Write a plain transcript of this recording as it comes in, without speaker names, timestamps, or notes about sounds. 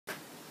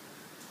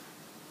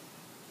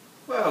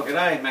Well,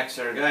 g'day, Max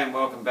here again.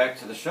 Welcome back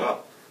to the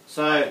shop.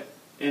 So,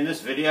 in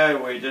this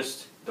video we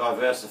just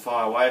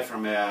diversify away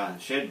from our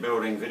shed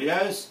building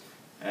videos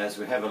as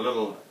we have a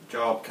little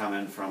job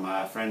coming from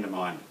a friend of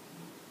mine,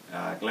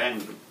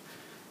 Glenn.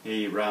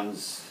 He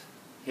runs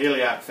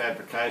Heliarc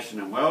Fabrication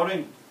and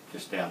Welding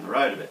just down the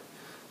road a bit.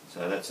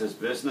 So that's his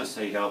business.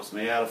 He helps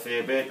me out a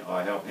fair bit,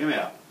 I help him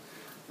out.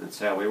 That's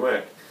how we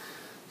work.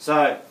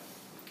 So,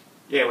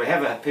 yeah, we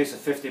have a piece of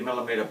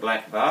 50mm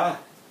black bar,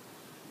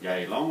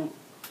 yay long,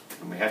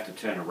 and we have to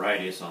turn a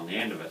radius on the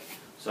end of it.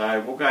 So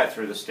we'll go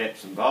through the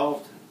steps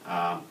involved,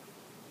 and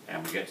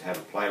we get to have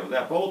a play with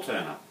our ball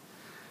turner.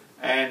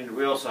 And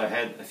we also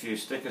had a few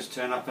stickers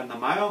turn up in the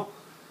mail.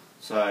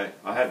 So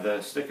I have the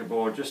sticker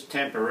board just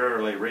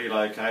temporarily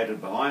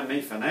relocated behind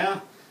me for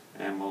now,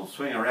 and we'll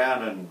swing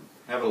around and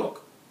have a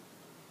look.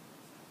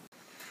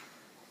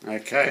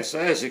 Okay, so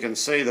as you can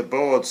see, the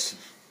board's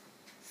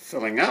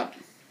filling up.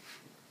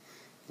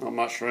 Not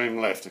much room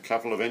left, a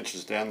couple of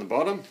inches down the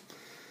bottom.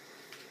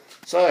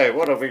 So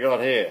what have we got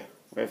here?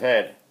 We've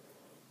had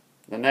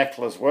the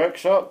Knackler's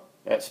Workshop.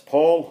 That's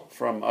Paul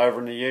from over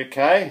in the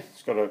UK.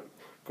 He's got a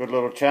good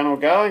little channel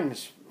going.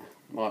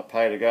 Might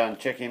pay to go and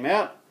check him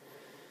out.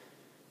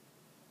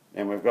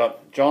 Then we've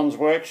got John's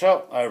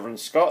Workshop over in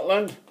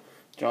Scotland.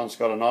 John's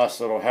got a nice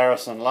little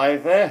Harrison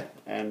lathe there,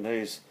 and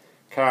he's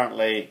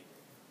currently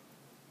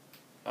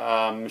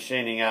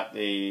machining up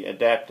the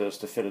adapters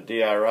to fit a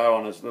DRO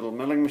on his little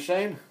milling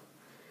machine.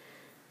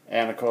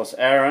 And of course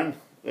Aaron,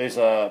 these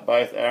are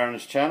both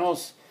Aaron's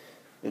channels.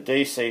 The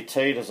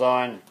DCT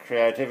Design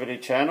Creativity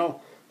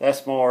channel,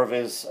 that's more of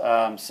his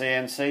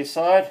CNC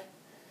side,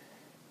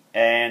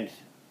 and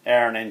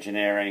Aaron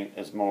Engineering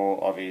is more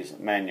of his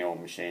manual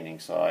machining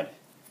side.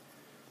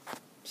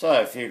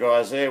 So a few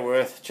guys there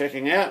worth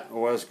checking out.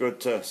 Always good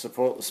to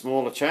support the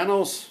smaller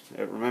channels.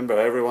 Remember,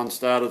 everyone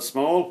started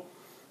small,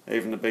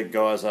 even the big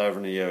guys over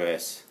in the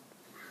US.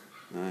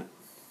 No.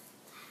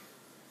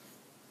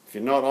 If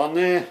you're not on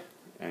there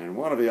and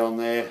want to be on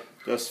there,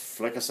 just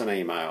flick us an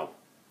email.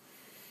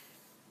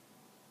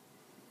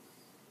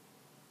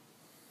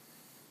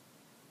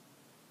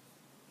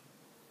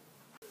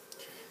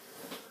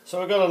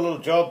 So we've got a little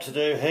job to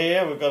do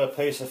here. We've got a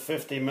piece of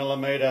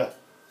 50mm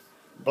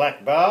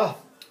black bar,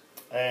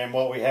 and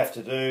what we have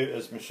to do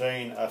is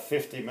machine a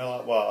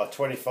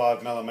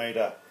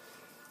 25mm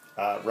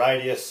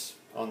radius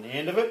on the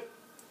end of it.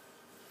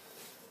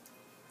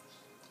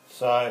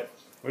 So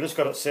we just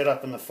got it set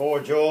up in the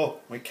forejaw.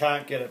 We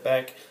can't get it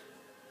back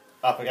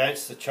up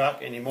against the chuck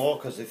anymore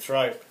because the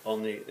throat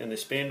in the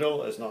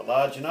spindle is not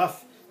large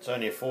enough. It's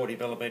only a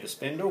 40mm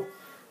spindle,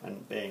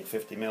 and being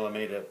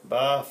 50mm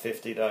bar,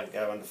 50 don't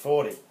go into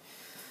 40.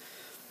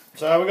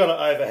 So we've got it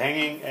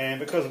overhanging, and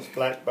because it's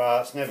black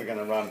bar, it's never going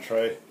to run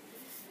true.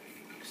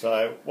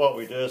 So what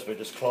we do is we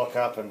just clock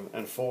up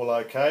in 4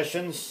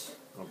 locations.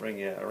 I'll bring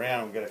you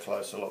around and get a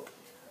closer look.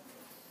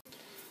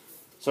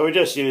 So we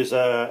just use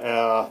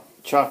our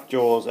chuck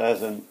jaws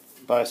as a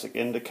basic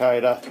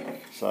indicator.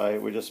 So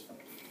we just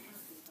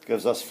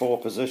gives us 4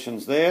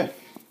 positions there.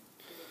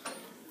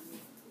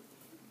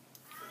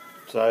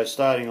 So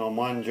starting on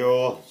one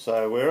jaw,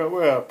 so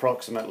we're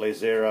approximately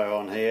 0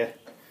 on here.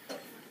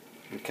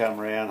 We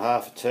come around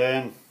half a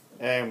turn,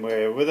 and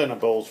we're within a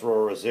bull's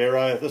roar of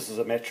 0. This is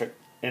a metric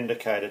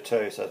indicator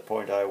too, so it's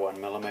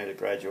 0.01mm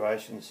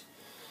graduations.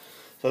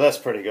 So that's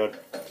pretty good.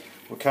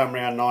 We'll come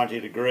around 90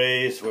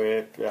 degrees.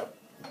 We're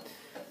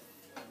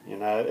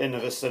in the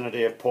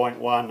vicinity of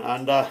 0.1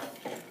 under.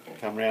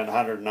 Come around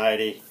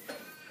 180,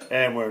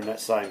 and we're in that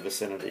same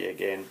vicinity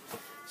again.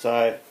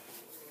 So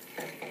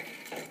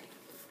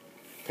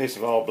piece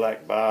of old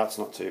black bar, it's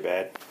not too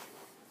bad.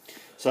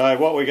 So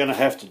what we're going to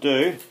have to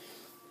do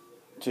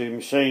to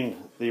machine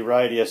the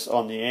radius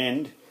on the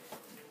end,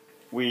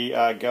 we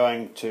are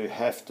going to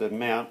have to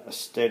mount a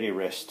steady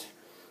rest.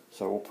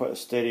 So we'll put a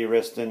steady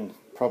rest in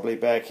probably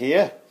back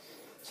here.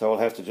 So we'll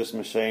have to just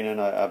machine in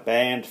a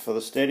band for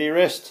the steady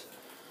rest.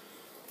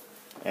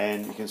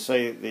 And you can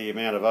see the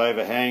amount of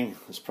overhang.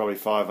 It's probably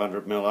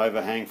 500mm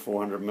overhang,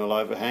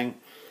 400mm overhang,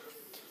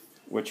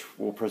 which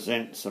will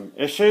present some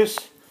issues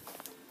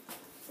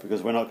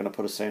because we're not going to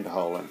put a centre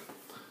hole in.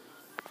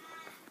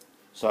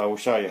 So we'll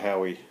show you how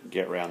we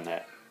get around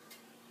that.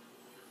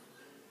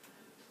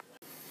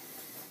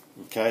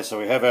 Okay, so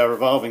we have our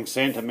revolving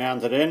centre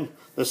mounted in.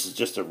 This is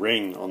just a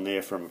ring on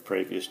there from a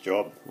previous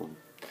job.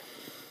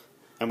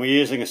 And we're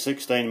using a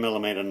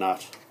 16mm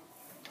nut.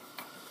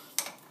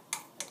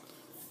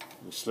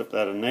 We slip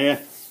that in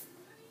there.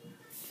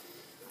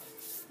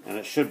 And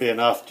it should be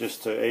enough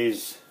just to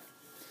ease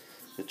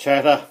the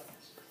chatter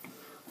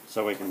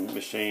so we can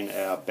machine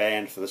our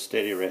band for the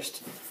steady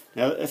rest.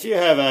 Now if you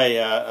have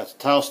a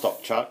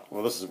tailstock chuck,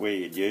 well, this is where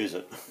you'd use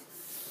it.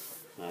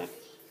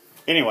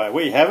 Anyway,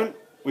 we haven't.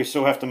 We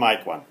still have to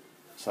make one.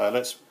 So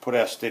let's put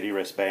our steady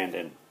rest band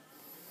in.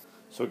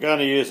 So we're going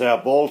to use our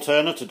ball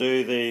turner to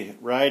do the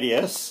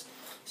radius.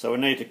 So we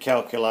need to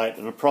calculate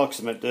an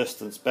approximate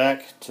distance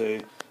back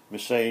to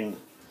machine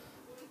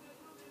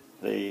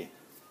the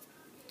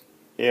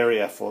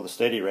area for the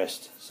steady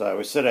rest. So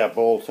we set our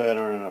ball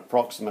turner in an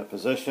approximate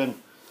position,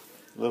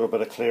 a little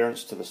bit of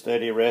clearance to the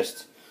steady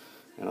rest,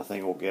 and I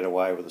think we'll get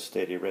away with the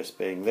steady rest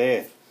being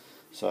there.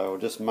 So we'll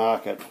just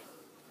mark it,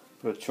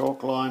 put a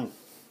chalk line,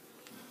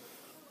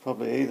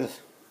 probably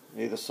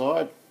either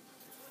side.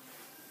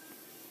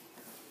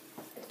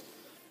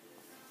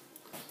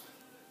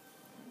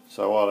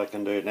 So what I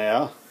can do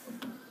now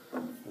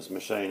is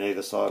machine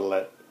either side of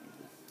that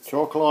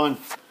chalk line,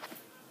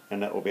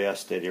 and that will be our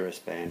steady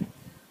rest band.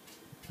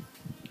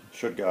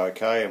 Should go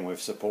okay, and we've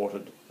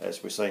supported,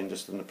 as we've seen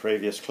just in the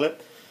previous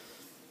clip,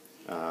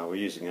 we're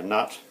using a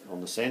nut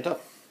on the centre.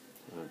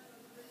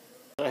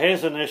 So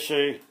here's an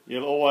issue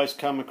you'll always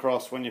come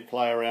across when you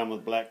play around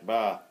with black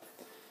bar,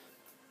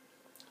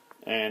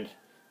 and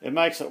it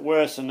makes it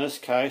worse in this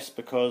case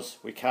because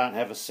we can't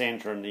have a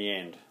centre in the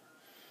end.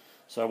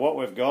 So what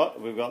we've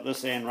got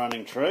this end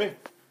running true.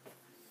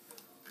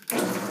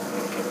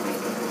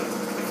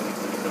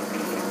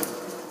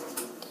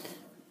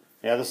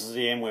 Now this is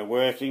the end we're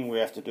working. We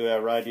have to do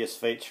our radius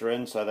feature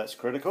in, so that's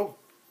critical.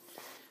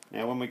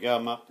 Now when we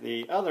go up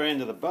the other end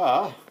of the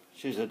bar,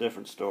 she's a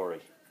different story.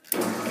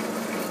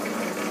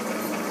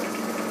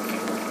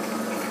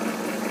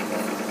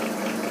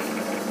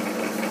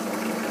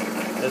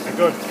 There's a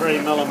good 3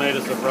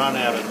 millimeters of run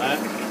out in that,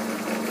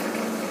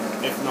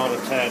 if not a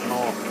tad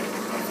more.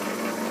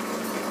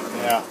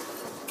 Now,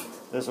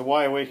 there's a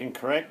way we can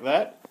correct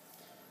that.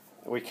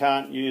 We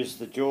can't use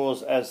the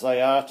jaws as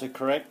they are to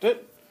correct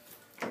it,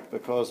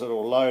 because it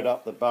will load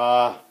up the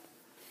bar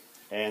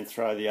and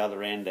throw the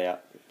other end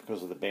out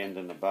because of the bend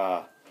in the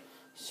bar.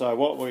 So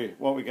what we're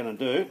going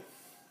to do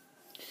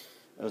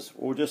is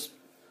we'll just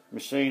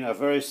machine a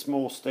very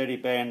small steady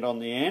band on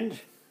the end.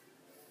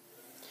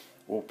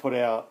 We'll put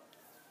our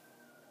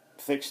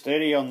fixed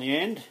steady on the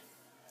end,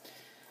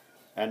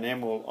 and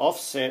then we'll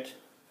offset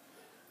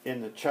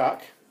in the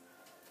chuck.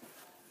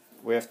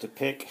 We have to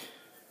pick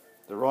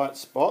the right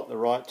spot, the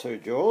right two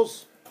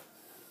jaws,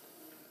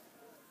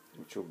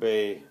 which will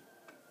be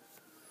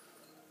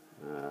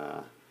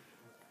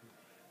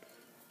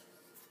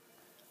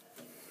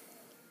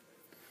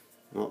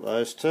not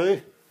those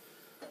two.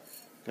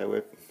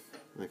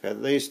 Okay,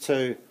 these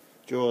two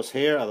jaws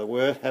here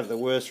are have the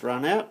worst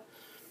run out.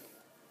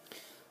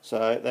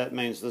 So that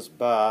means this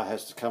bar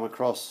has to come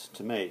across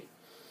to me.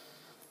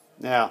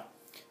 Now,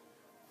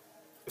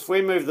 if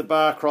we move the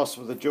bar across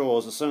with the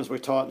jaws, as soon as we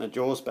tighten the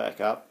jaws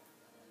back up,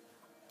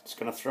 it's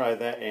going to throw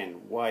that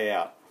end way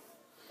out.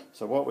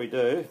 So what we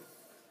do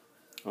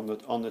on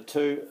the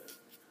two,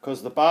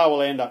 because the bar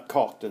will end up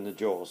cocked in the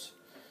jaws.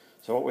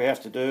 So what we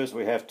have to do is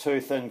we have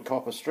two thin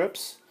copper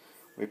strips.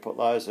 We put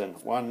those in,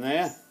 one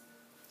there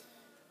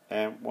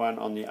and one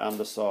on the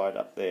underside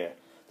up there.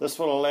 This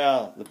will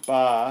allow the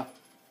bar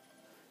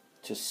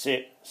to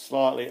sit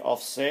slightly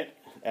offset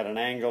at an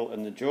angle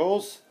in the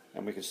jaws,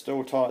 and we can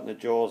still tighten the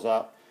jaws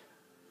up,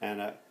 and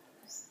it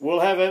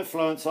will have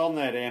influence on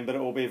that end, but it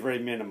will be very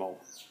minimal.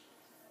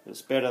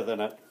 It's better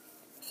than it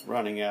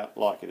running out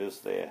like it is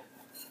there.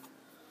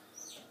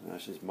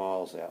 She's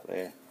miles out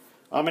there.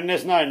 I mean,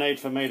 there's no need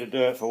for me to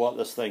do it for what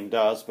this thing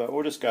does, but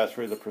we'll just go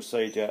through the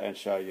procedure and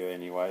show you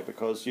anyway,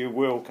 because you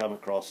will come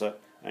across it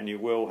and you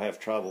will have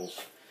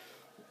troubles,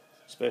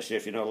 especially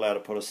if you're not allowed to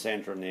put a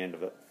centre in the end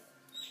of it.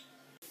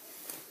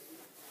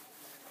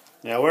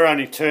 Now we're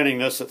only turning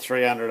this at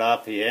 300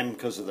 RPM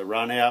because of the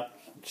run out.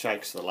 It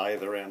shakes the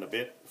lathe around a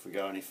bit if we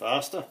go any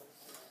faster.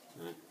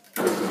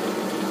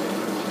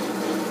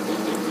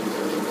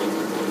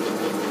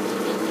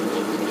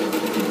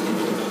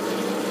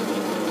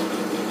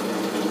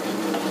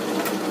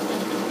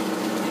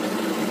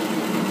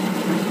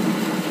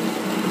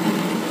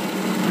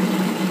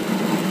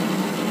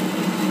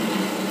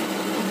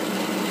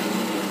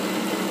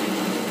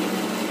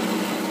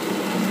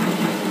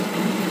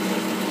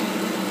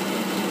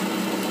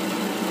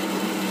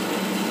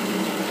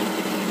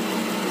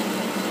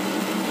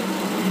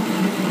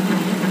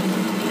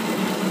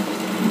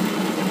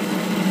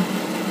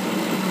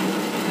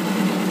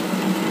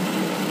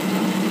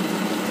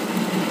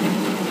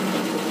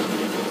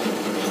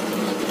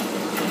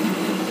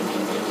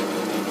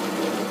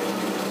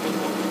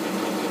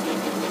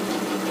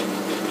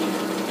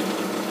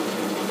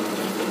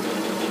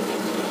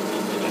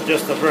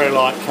 Just a very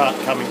light cut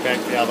coming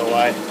back the other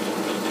way.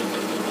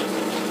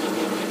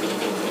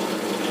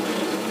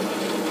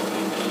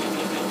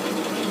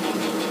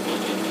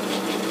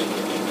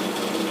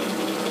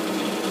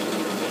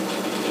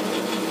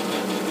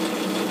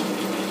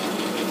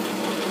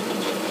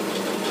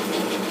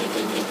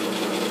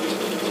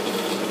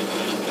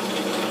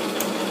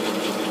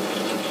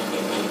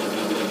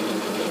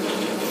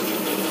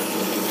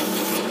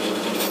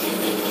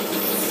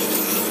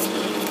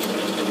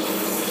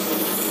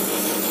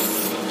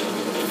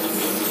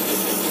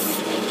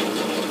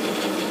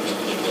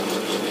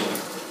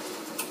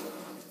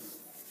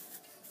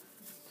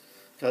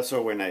 That's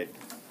all we need.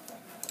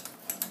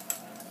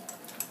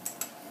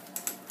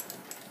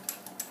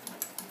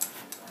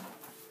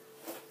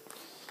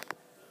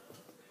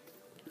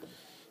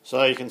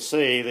 So you can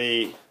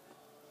see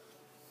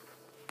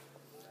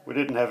we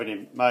didn't have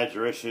any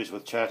major issues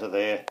with chatter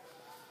there,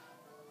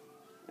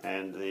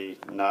 and the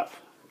nut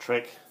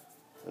trick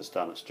has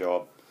done its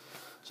job.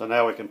 So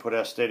now we can put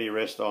our steady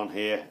rest on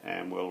here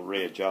and we'll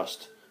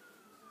readjust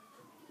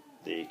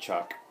the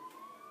chuck.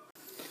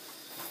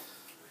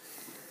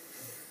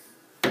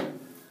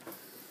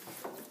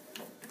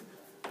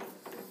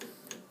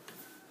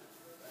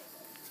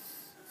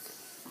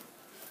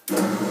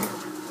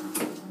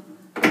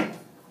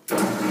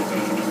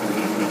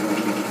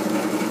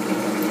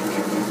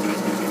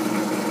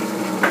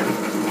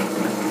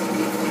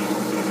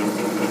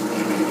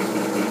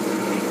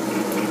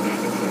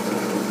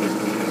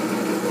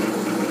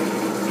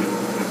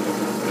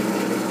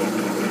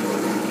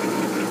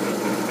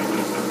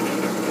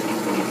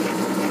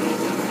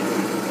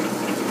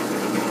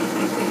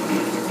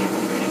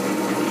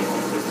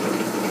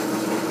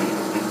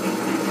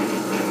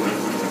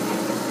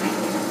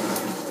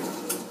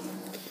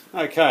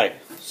 Okay,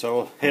 so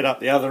we'll head up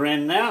the other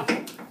end now.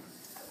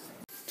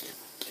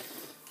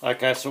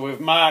 Okay, so we've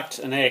marked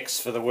an X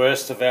for the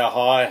worst of our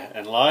high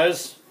and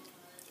lows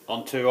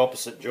on two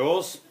opposite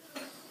jaws.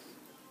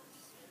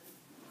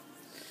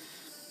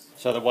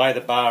 So the way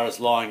the bar is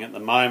lying at the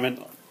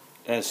moment,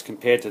 as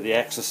compared to the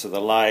axis of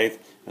the lathe,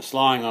 it's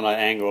lying on an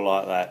angle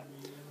like that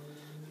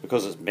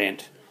because it's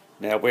bent.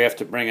 Now we have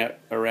to bring it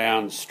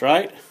around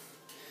straight,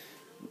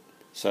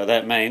 so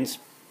that means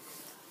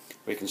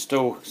we can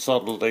still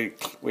solidly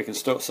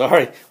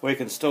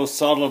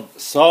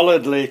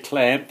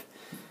clamp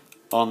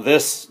on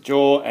this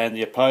jaw and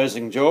the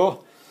opposing jaw,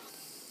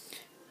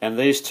 and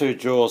these two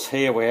jaws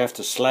here we have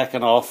to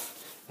slacken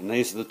off, and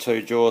these are the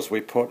two jaws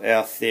we put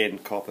our thin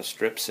copper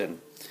strips in,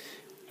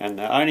 and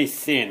they're only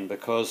thin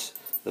because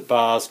the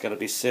bar's going to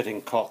be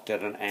sitting cocked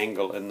at an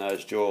angle in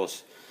those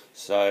jaws.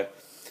 So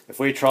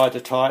if we tried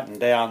to tighten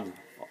down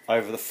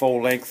over the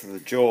full length of the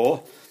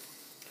jaw,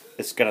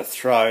 it's going to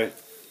throw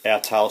our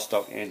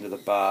tailstock end of the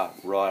bar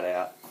right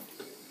out.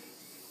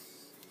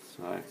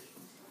 So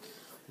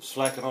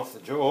slacken off the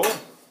jaw.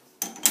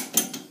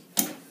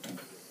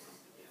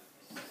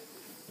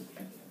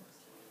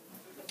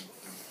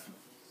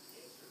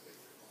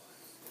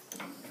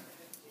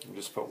 We'll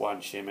just put one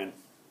shim in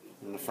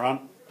the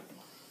front.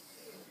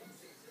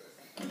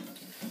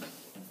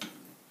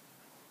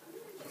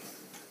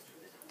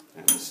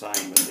 And the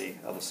same with the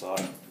other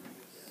side.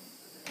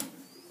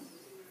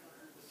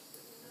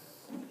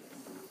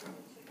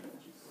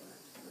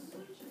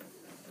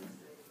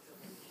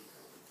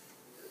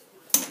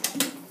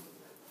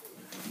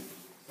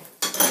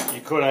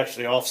 You could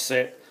actually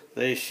offset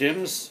these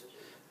shims,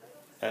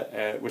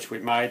 which we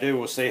may do.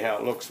 We'll see how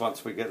it looks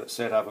once we get it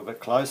set up a bit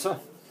closer.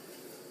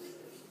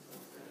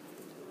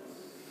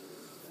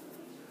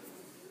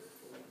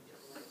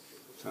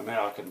 So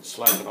now I can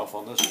slacken off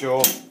on this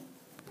jaw,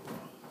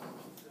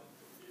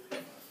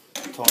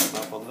 tighten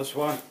up on this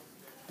one.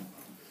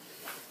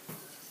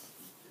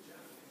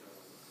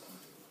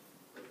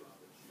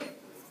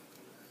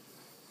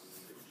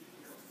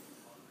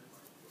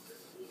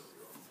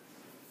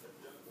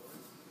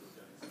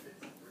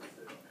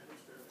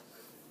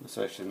 It's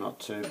actually not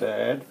too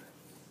bad.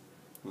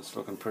 It's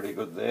looking pretty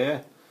good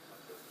there.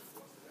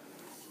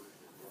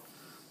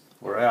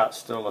 We're out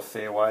still a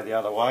fair way the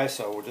other way,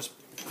 so we'll just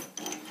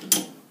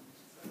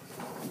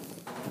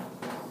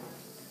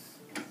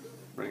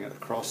bring it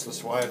across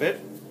this way a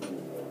bit.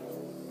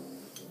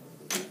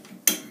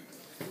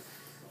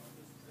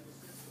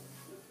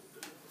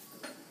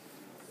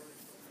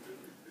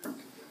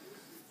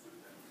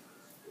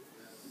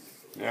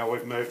 Now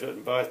we've moved it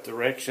in both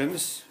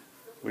directions.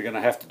 We're going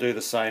to have to do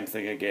the same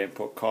thing again,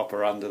 put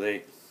copper under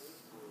the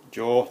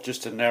jaw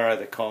just to narrow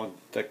the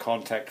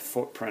contact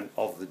footprint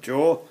of the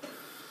jaw.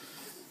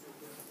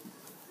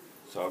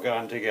 So I'll go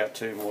and dig out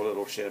two more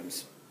little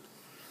shims.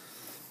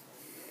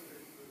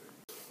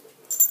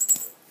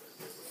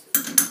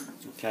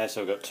 Okay,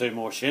 so I've got two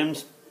more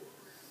shims.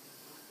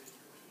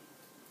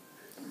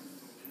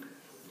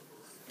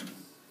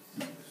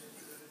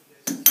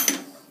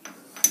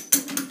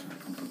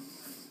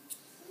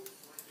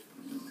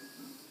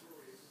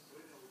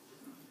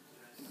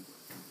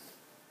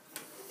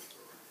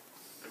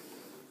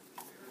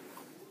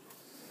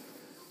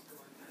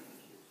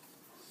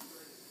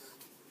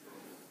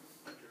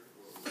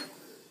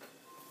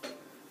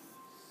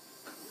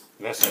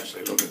 That's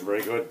actually looking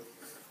very good.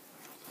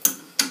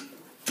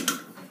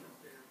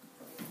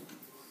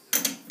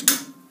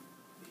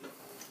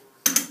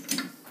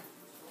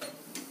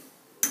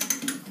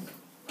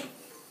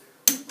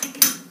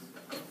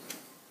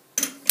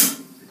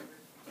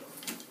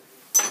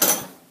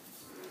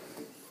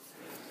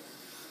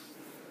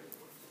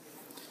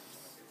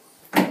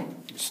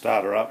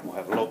 Start her up and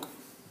we'll have a look.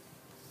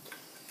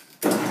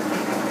 A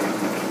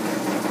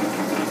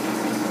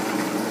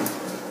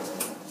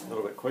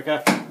little bit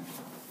quicker.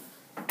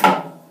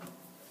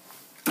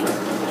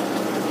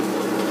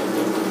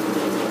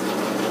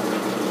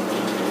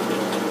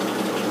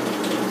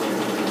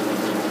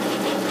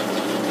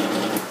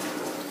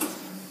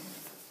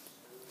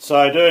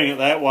 So doing it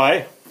that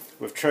way,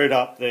 we've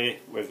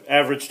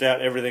averaged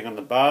out everything on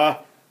the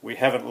bar, we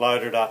haven't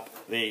loaded up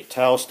the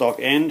tailstock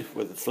end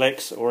with the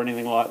flex or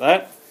anything like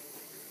that.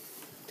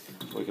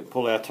 We can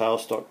pull our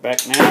tailstock back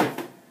now.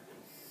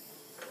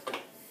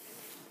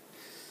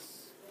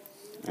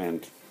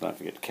 And don't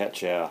forget to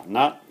catch our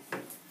nut.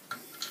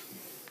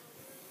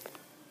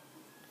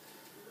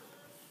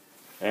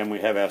 And we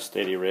have our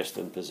steady rest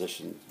in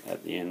position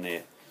at the end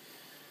there.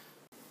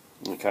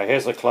 Okay,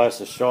 here's a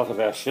closer shot of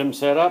our shim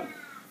setup.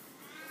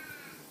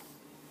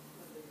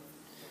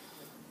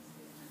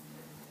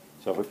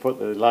 So if we put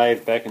the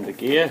lathe back into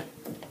gear,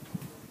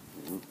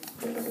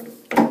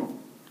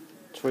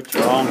 switch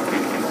it on,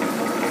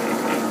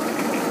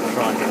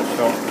 try and get a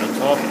shot from the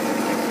top.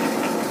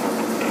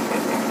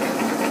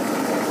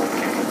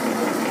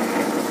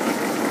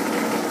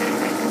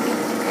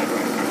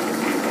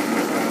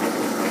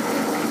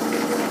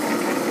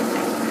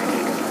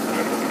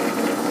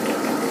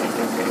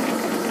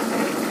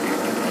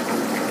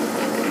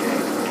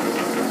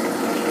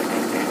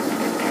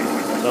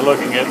 So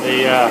looking at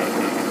the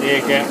air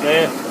gap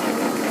there,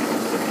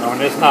 I mean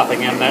there's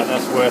nothing in that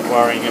that's worth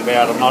worrying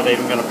about. I'm not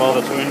even going to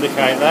bother to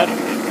indicate that.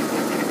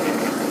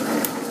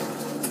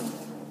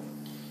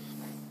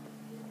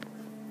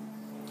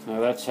 Now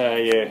that's how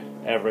you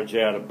average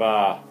out a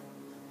bar,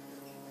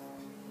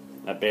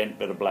 a bent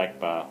bit of black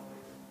bar.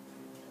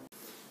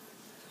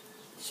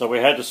 So we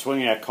had to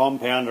swing our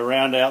compound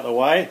around out the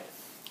way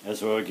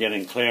as we were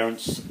getting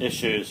clearance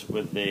issues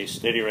with the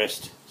steady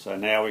rest. So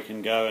now we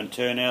can go and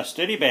turn our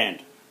steady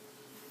band.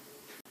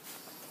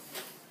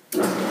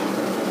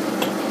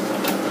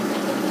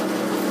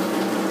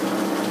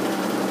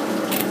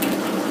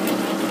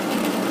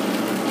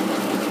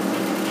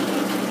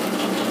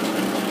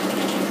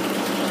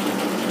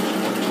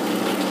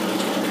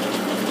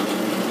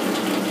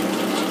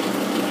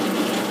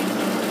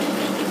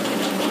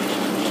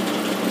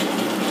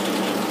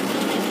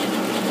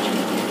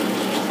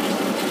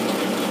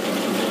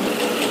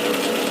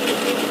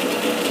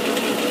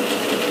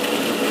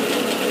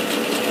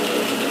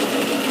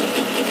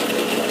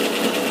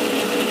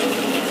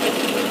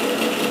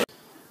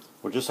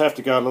 We'll just have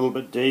to go a little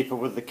bit deeper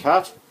with the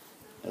cut,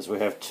 as we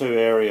have two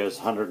areas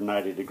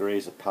 180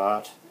 degrees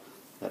apart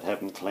that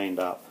haven't cleaned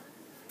up.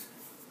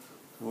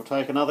 We'll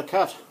take another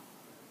cut.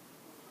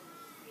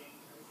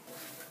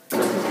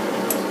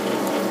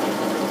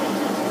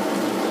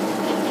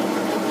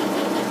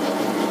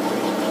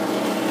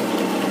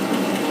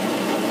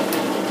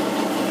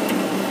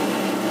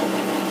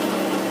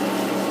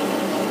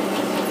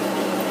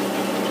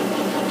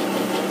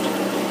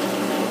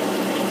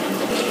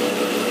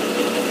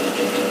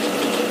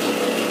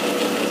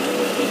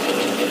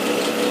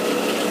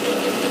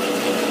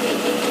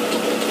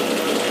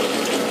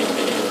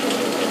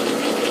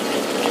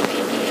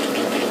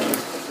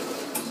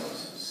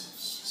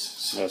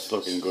 That's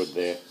looking good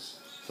there.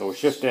 So we'll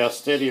shift our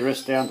steady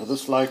wrist down to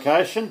this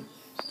location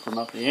from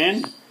up the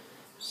end,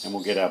 and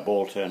we'll get our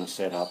ball turner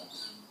set up.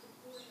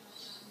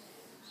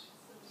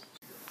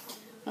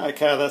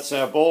 Okay, that's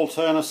our ball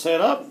turner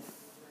set up.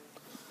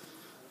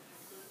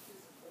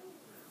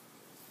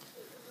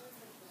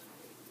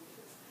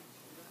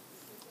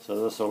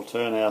 So this will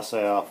turn us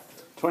our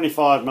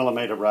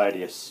 25mm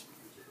radius.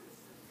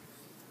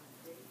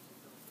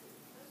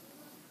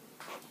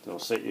 So we'll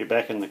set you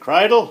back in the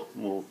cradle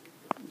and we'll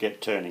get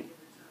turning.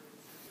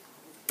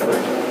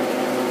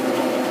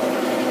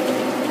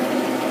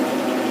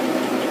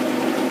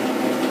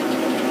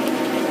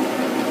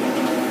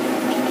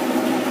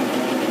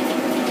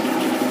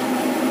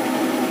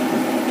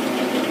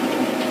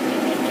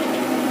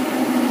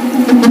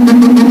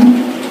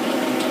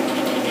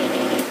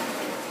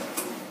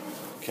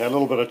 Okay, a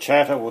little bit of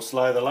chatter will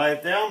slow the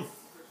lathe down.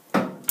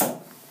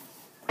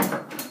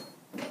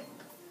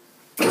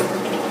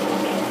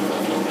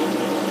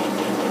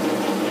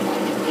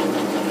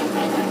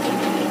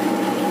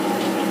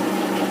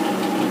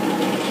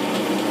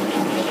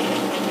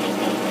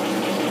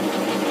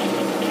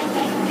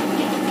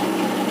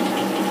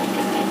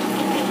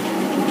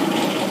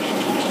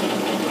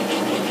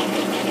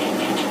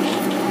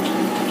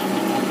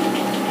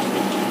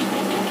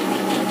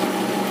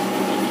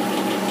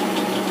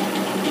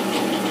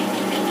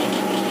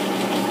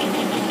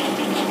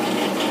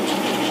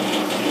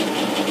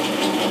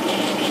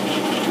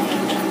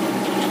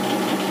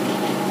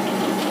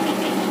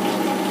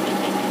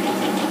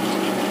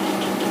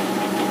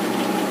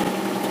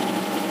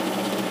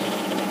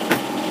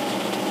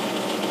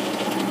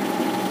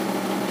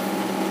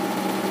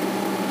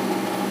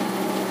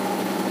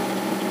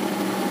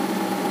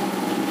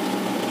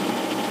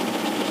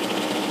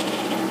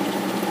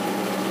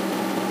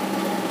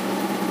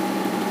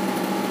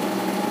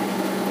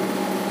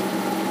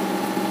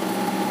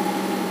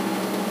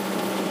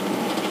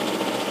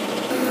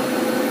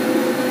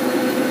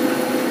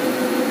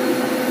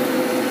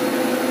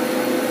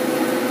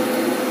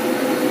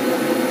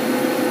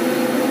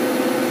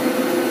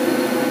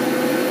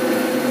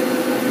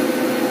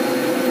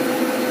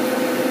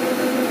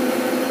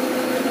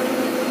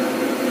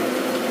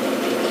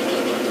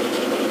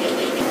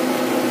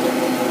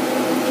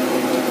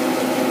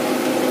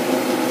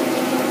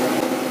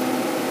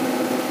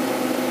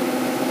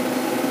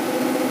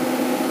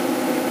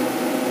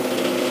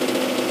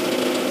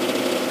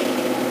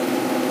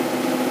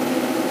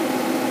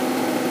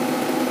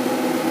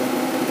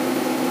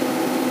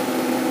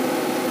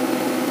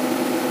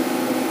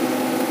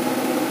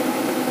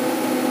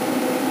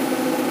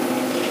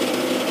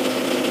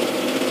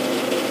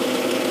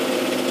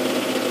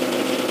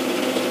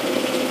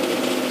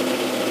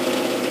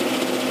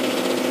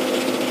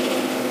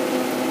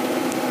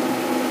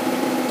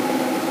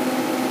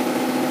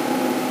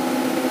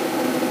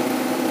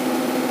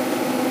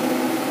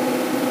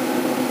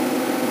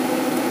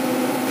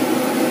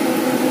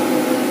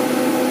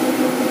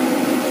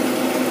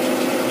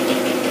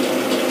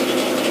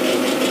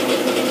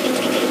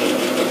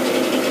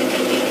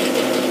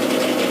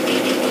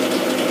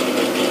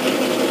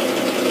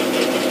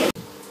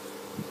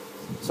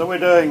 So we're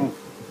doing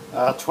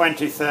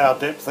 20 thou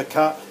depth of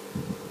cut.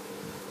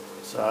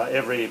 So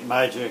every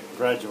major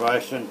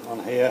graduation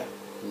on here,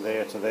 from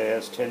there to there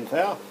is 10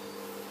 thou.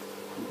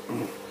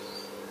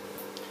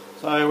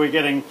 So we're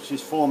getting,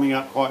 she's forming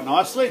up quite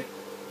nicely.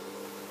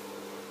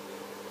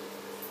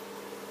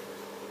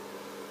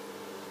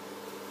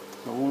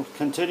 And we'll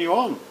continue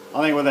on.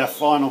 I think with our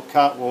final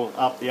cut we'll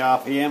up the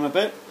RPM a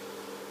bit.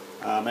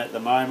 At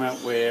the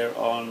moment we're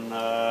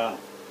on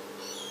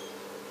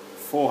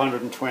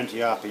 420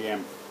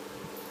 RPM.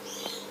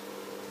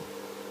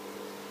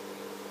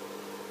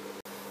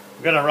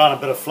 We're going to run a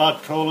bit of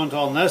flood coolant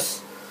on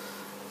this.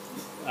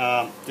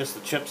 Just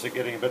the chips are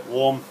getting a bit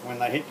warm when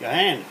they hit your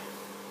hand.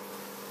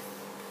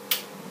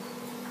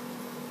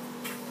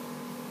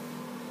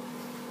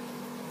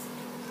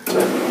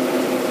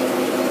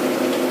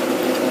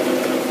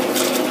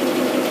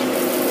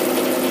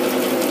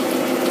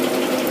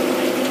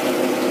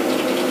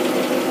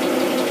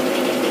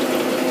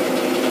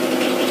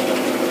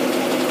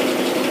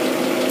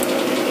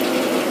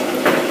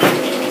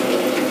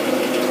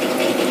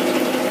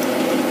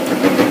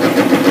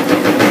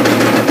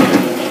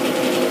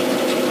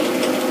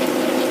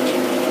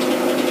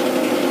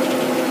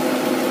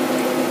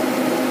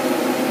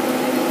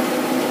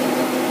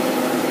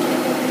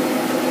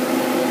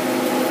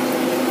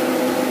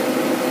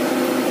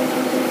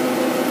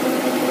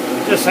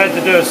 Just had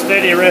to do a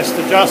steady rest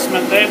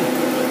adjustment then,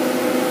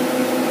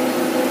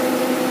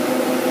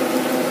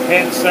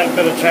 hence that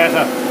bit of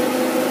chatter.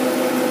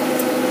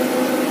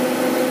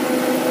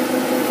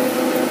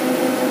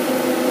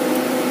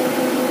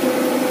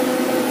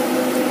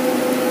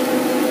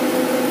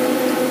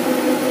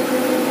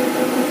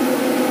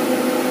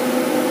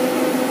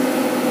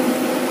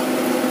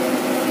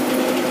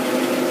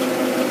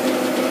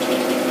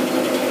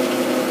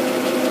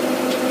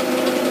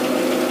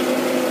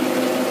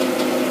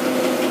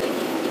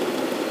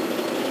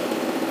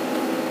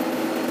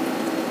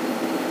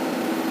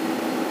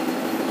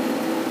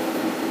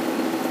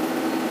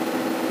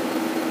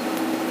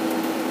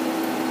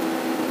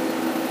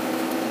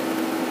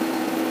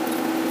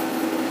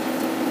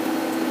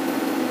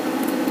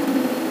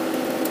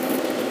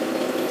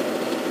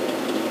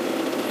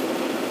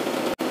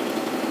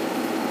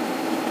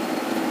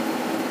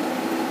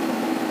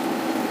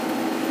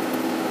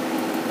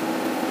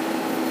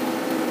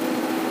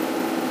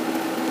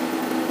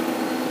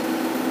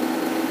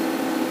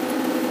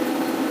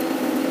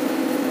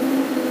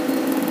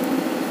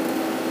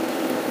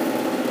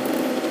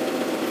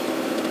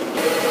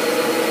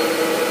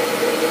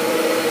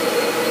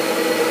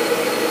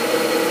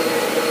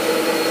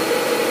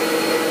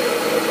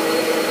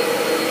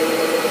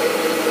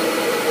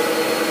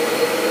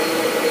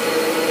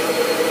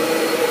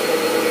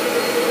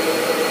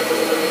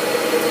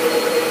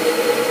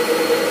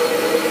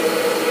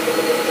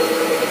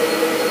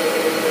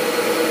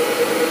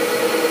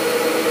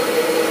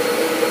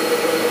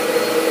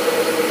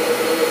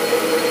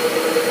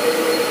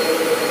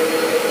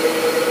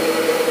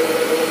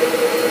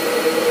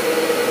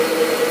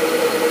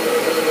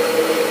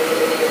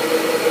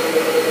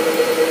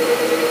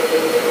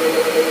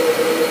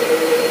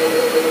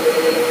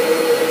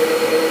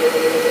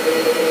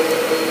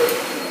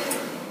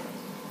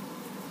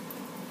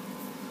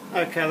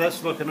 Okay,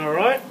 that's looking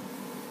alright.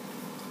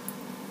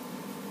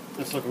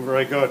 That's looking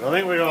very good. I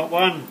think we got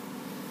one.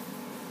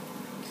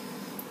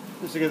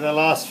 Just to get the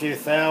last few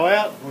thou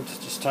out, we'll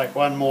just take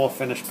one more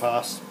finish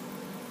pass.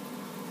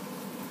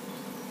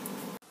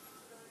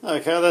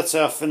 Okay, that's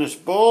our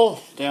finished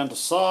ball, down to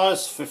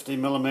size,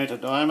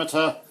 50mm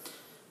diameter,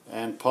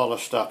 and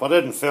polished up. I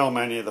didn't film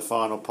any of the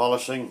final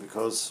polishing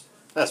because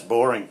that's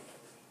boring.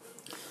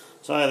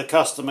 So the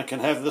customer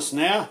can have this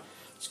now.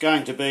 It's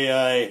going to be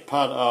a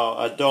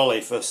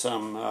dolly for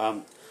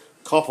some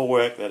copper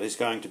work that he's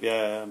going to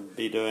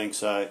be doing,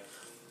 so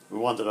we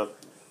wanted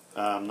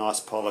a nice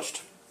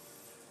polished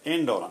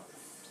end on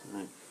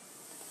it.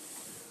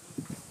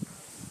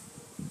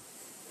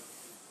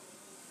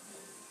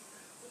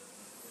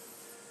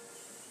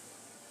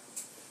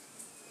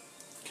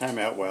 Came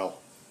out well.